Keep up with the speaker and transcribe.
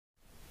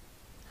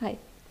Hi,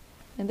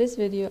 in this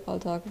video I'll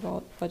talk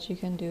about what you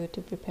can do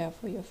to prepare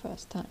for your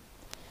first time.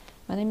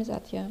 My name is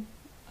Atya.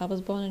 I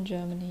was born in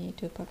Germany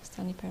to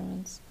Pakistani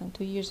parents, and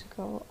 2 years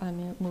ago I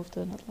moved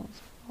to the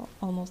Netherlands for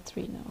almost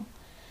 3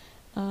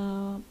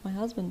 now. My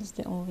husband is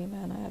the only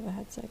man I ever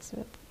had sex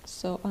with,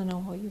 so I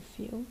know how you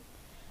feel.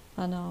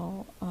 I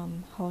know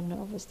how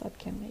nervous that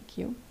can make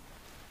you.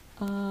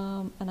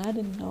 And I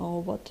didn't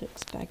know what to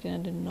expect, and I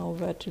didn't know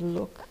where to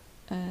look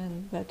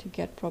and where to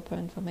get proper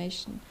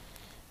information.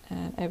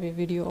 And every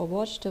video I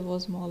watched, it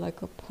was more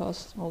like a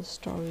personal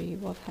story,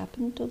 what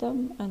happened to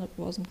them, and it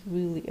wasn't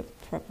really a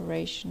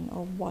preparation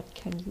of what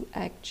can you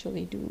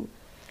actually do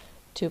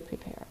to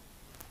prepare.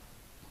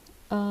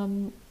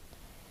 I'm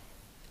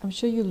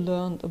sure you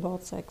learned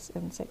about sex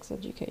in sex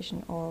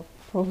education or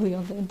probably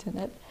on the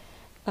internet,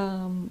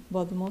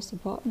 but the most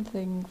important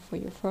thing for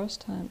your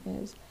first time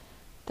is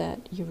that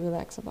you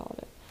relax about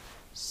it.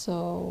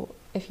 So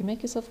if you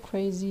make yourself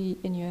crazy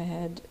in your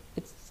head,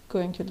 it's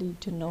going to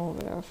lead to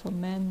nowhere. For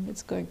men,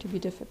 it's going to be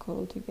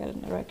difficult to get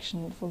an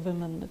erection. For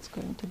women, it's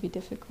going to be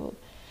difficult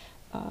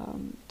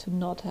to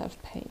not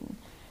have pain.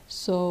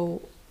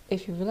 So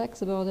if you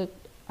relax about it,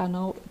 I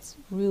know it's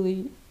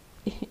really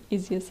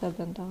easier said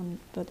than done,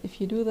 but if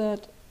you do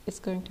that, it's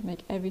going to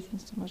make everything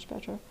so much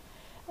better.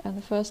 And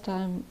the first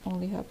time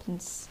only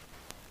happens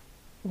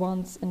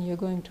once, and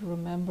you're going to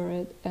remember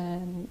it,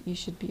 and you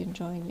should be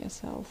enjoying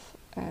yourself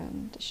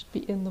and should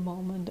be in the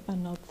moment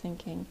and not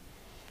thinking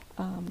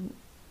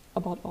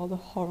about all the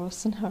horror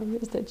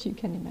scenarios that you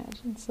can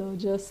imagine. So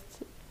just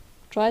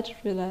try to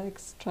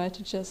relax, try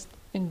to just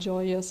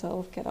enjoy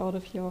yourself, get out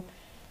of your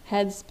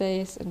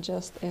headspace and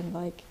just in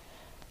like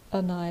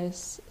a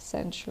nice,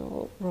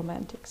 sensual,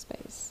 romantic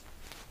space.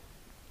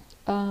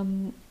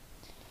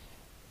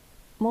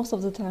 Most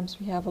of the times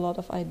we have a lot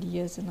of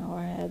ideas in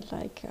our head,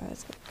 like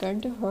is it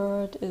going to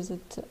hurt?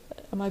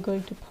 Am I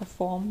going to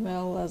perform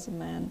well as a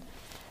man?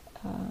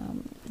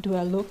 Do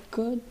I look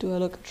good? Do I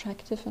look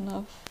attractive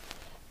enough?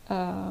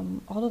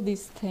 All of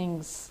these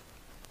things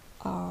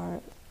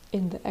are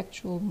in the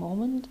actual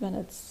moment when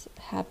it's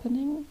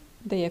happening,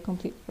 they are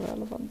completely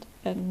irrelevant,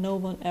 and no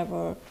one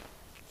ever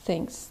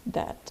thinks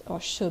that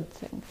or should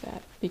think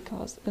that,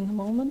 because in the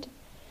moment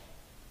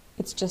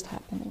it's just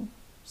happening.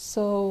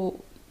 So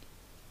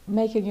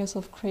making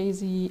yourself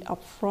crazy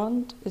up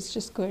front is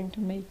just going to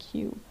make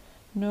you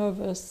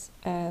nervous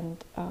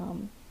and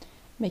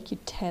make you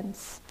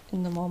tense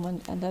in the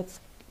moment, and that's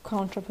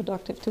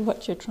counterproductive to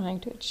what you're trying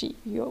to achieve.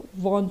 You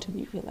want to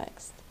be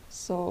relaxed.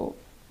 So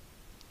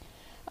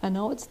I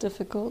know it's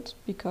difficult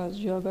because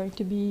you're going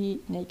to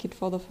be naked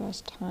for the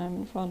first time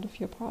in front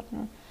of your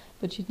partner,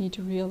 but you need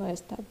to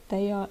realize that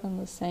they are in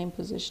the same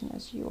position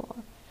as you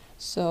are.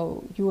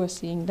 So you are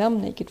seeing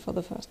them naked for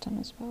the first time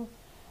as well.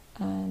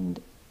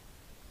 And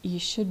you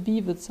should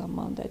be with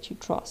someone that you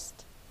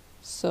trust.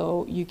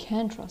 So you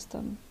can trust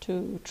them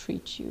to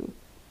treat you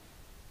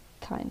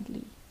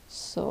kindly.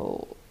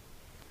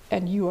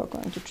 And you are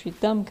going to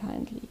treat them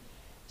kindly.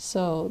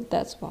 So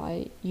that's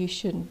why you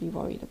shouldn't be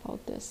worried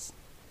about this.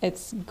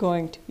 It's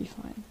going to be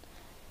fine.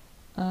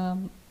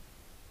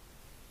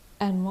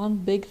 And one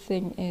big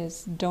thing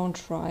is, don't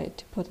try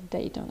to put a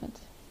date on it.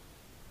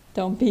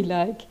 Don't be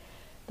like,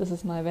 this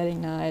is my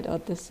wedding night, or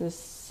this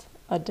is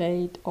a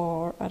date,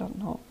 or I don't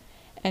know,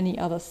 any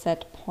other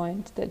set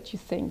point that you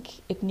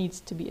think it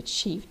needs to be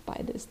achieved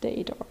by this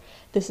date, or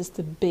this is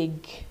the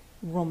big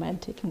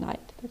romantic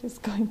night that is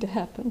going to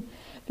happen,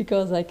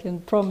 because I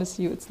can promise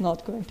you it's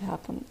not going to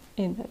happen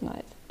in that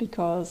night,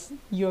 because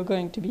you're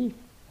going to be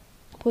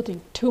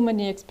putting too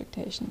many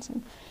expectations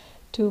and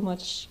too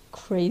much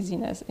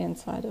craziness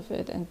inside of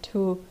it, and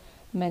too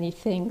many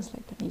things,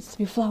 like there needs to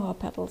be flower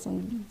petals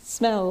and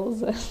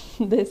smells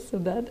and this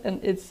and that,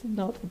 and it's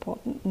not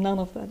important. None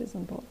of that is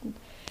important.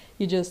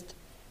 You just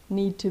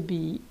need to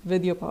be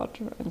with your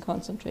partner and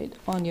concentrate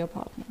on your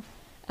partner,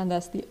 and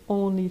that's the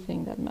only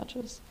thing that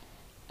matters.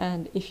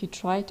 And if you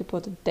try to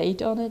put a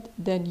date on it,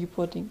 then you're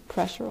putting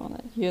pressure on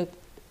it. You're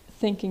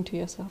thinking to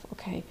yourself,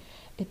 okay,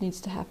 it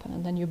needs to happen,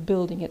 and then you're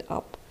building it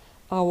up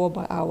hour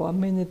by hour,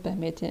 minute by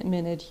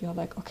minute. You're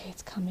like, okay,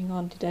 it's coming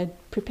on. Did I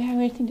prepare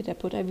anything? Did I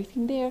put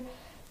everything there?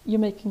 You're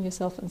making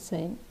yourself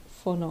insane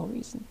for no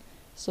reason.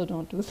 So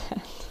don't do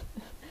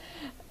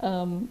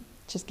that.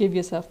 Just give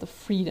yourself the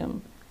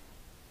freedom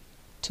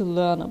to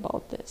learn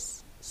about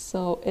this.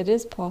 So it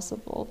is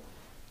possible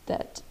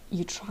that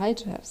you try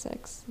to have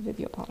sex with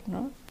your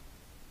partner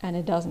and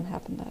it doesn't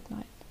happen that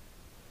night.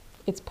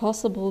 It's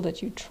possible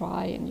that you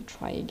try and you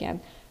try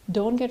again.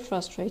 Don't get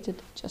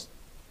frustrated, just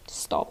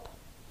stop.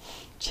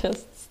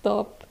 Just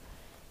stop,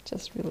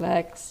 just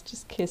relax,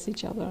 just kiss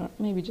each other,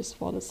 maybe just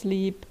fall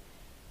asleep.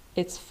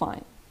 It's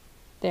fine.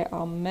 There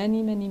are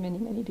many, many, many,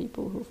 many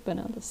people who've been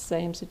in the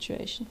same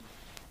situation,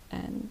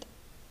 and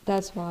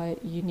that's why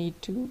you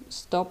need to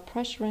stop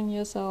pressuring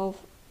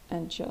yourself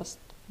and just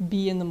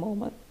be in the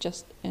moment,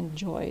 just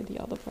enjoy the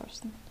other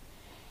person.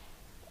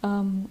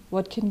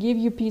 What can give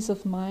you peace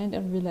of mind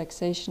and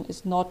relaxation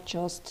is not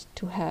just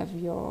to have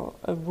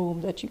a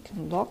room that you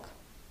can lock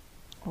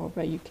or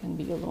where you can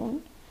be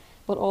alone,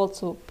 but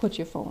also put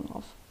your phone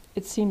off.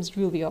 it seems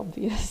really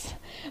obvious,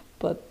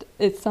 but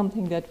it's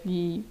something that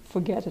we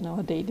forget in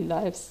our daily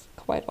lives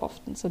quite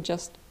often. So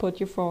just put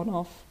your phone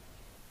off.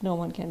 No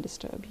one can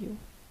disturb you.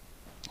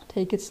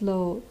 Take it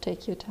slow,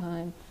 take your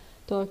time,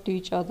 talk to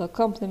each other,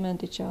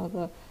 compliment each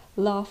other,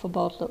 laugh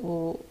about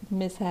little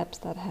mishaps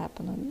that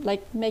happen, and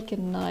like make a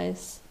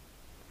nice,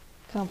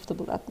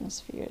 comfortable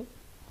atmosphere.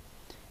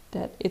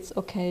 That it's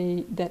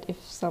okay that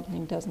if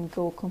something doesn't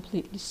go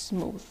completely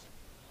smooth.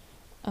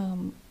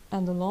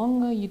 And the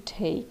longer you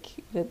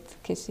take with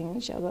kissing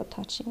each other,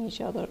 touching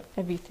each other,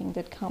 everything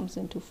that comes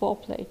into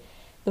foreplay,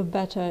 the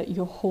better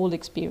your whole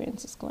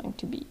experience is going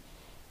to be.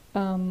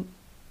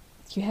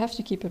 You have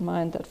to keep in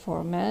mind that for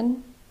a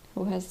man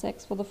who has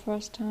sex for the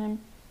first time,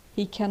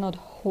 he cannot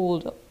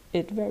hold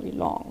it very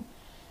long.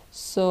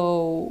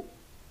 So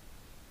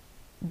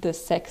the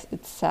sex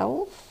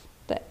itself,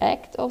 the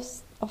act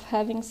of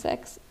having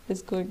sex,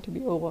 is going to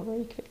be over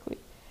very quickly.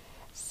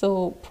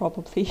 So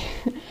probably,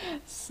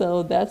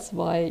 so that's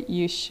why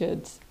you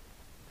should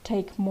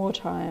take more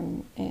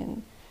time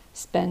in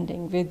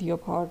spending with your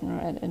partner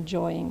and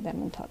enjoying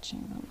them and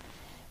touching them,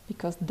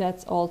 because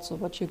that's also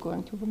what you're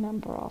going to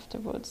remember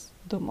afterwards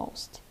the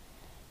most.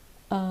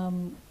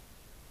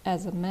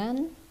 As a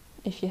man,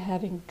 if you're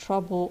having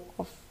trouble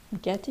of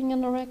getting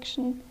an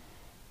erection,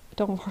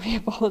 don't worry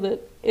about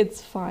it,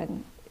 it's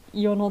fine.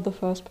 You're not the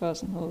first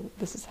person who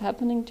this is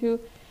happening to,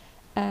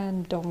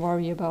 and don't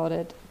worry about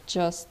it.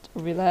 Just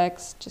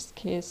relax, just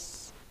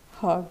kiss,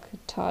 hug,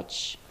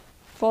 touch,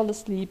 fall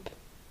asleep,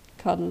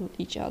 cuddle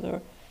each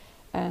other,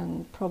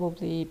 and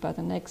probably by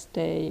the next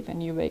day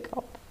when you wake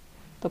up,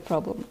 the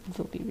problem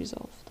will be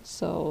resolved.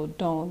 So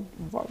don't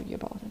worry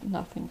about it,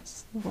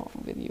 nothing's wrong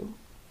with you.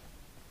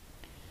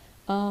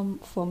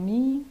 For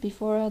me,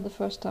 before the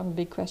first time, the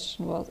big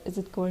question was, is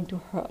it going to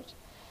hurt?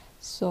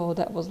 So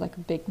that was like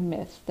a big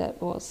myth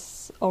that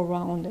was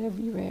around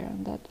everywhere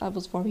and that I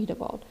was worried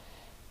about.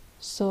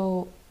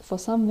 So for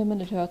some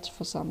women it hurts,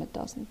 for some it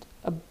doesn't.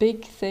 A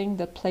big thing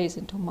that plays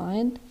into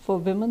mind for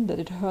women that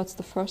it hurts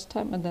the first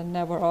time and then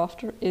never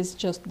after is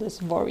just this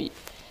worry.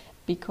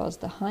 Because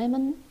the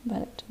hymen,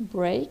 when it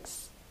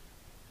breaks,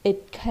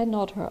 it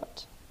cannot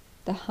hurt.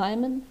 The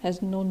hymen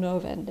has no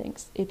nerve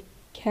endings. It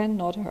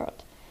cannot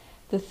hurt.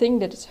 The thing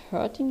that is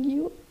hurting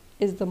you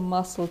is the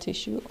muscle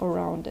tissue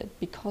around it,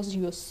 because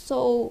you are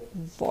so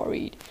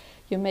worried.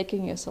 You're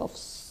making yourself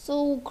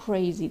so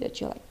crazy that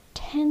you're like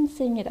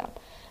tensing it up.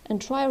 And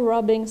try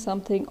rubbing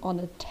something on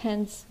a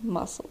tense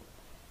muscle.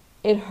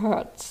 It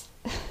hurts.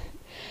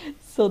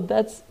 So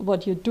that's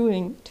what you're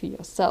doing to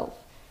yourself.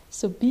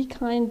 So be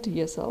kind to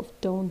yourself.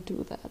 Don't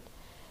do that.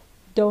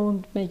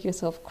 Don't make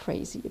yourself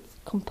crazy. It's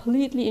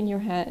completely in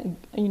your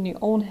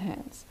own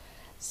hands.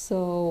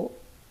 So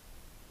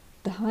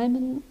the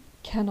hymen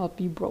cannot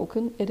be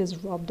broken. It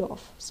is rubbed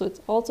off. So it's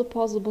also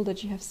possible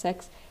that you have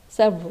sex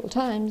several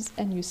times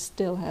and you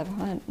still have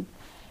hymen.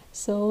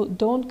 So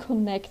don't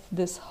connect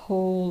this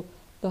whole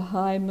the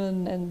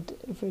hymen and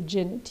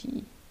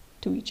virginity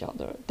to each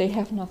other. They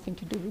have nothing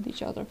to do with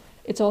each other.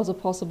 It's also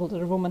possible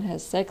that a woman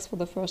has sex for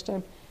the first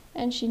time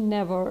and she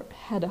never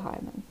had a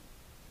hymen.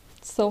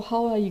 So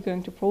how are you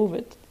going to prove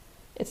it?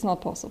 It's not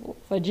possible.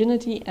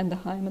 Virginity and the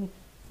hymen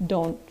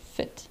don't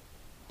fit.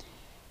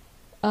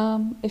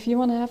 If you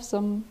want to have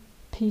some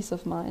peace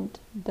of mind,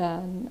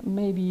 then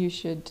maybe you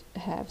should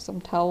have some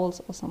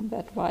towels or some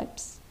wet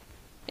wipes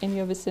in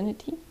your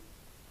vicinity.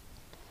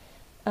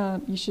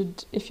 You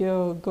should, if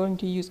you're going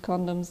to use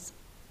condoms,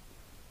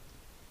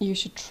 you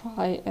should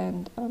try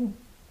and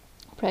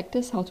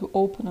practice how to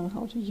open and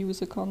how to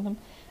use a condom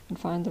and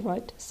find the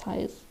right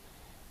size.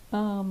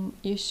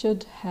 You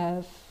should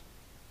have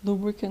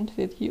lubricant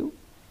with you,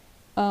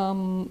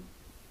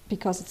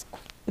 because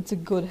it's a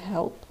good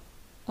help,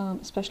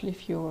 especially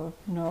if you're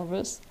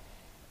nervous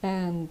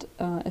and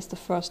it's the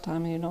first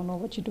time and you don't know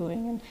what you're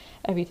doing and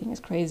everything is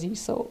crazy.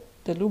 So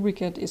the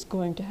lubricant is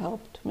going to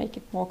help to make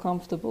it more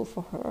comfortable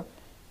for her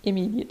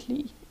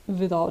immediately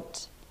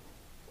without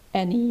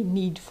any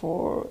need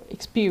for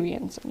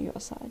experience on your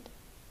side.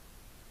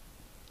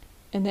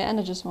 In the end,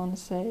 I just want to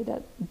say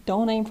that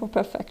don't aim for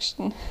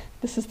perfection.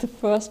 This is the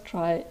first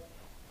try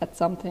at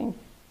something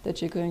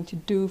that you're going to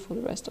do for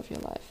the rest of your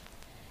life.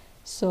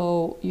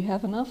 So you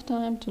have enough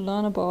time to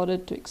learn about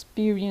it, to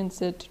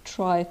experience it, to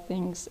try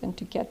things and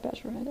to get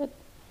better at it.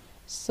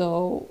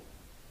 So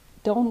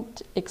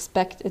don't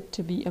expect it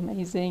to be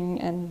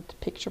amazing and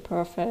picture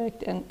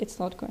perfect, and it's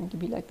not going to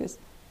be like this.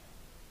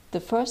 The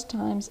first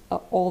times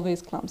are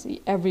always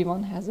clumsy.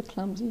 Everyone has a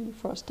clumsy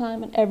first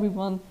time and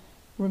everyone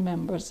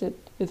remembers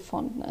it with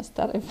fondness,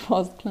 that it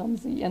was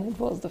clumsy and it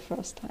was the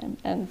first time,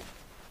 and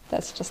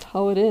that's just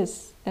how it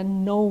is.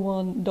 And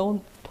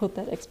don't put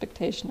that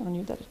expectation on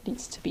you that it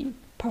needs to be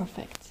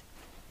perfect.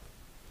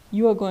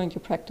 You are going to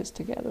practice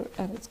together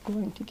and it's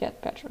going to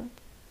get better.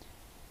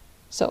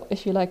 So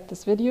if you like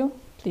this video,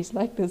 please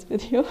like this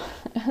video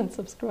and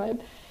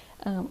subscribe.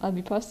 I'll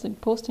be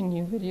posting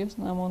new videos,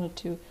 and I wanted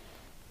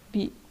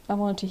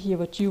to hear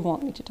what you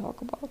want me to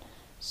talk about.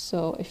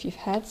 So if you've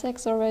had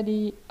sex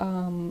already,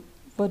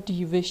 what do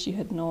you wish you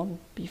had known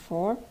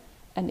before?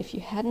 And if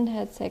you hadn't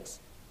had sex,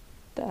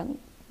 then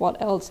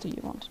what else do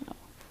you want to know?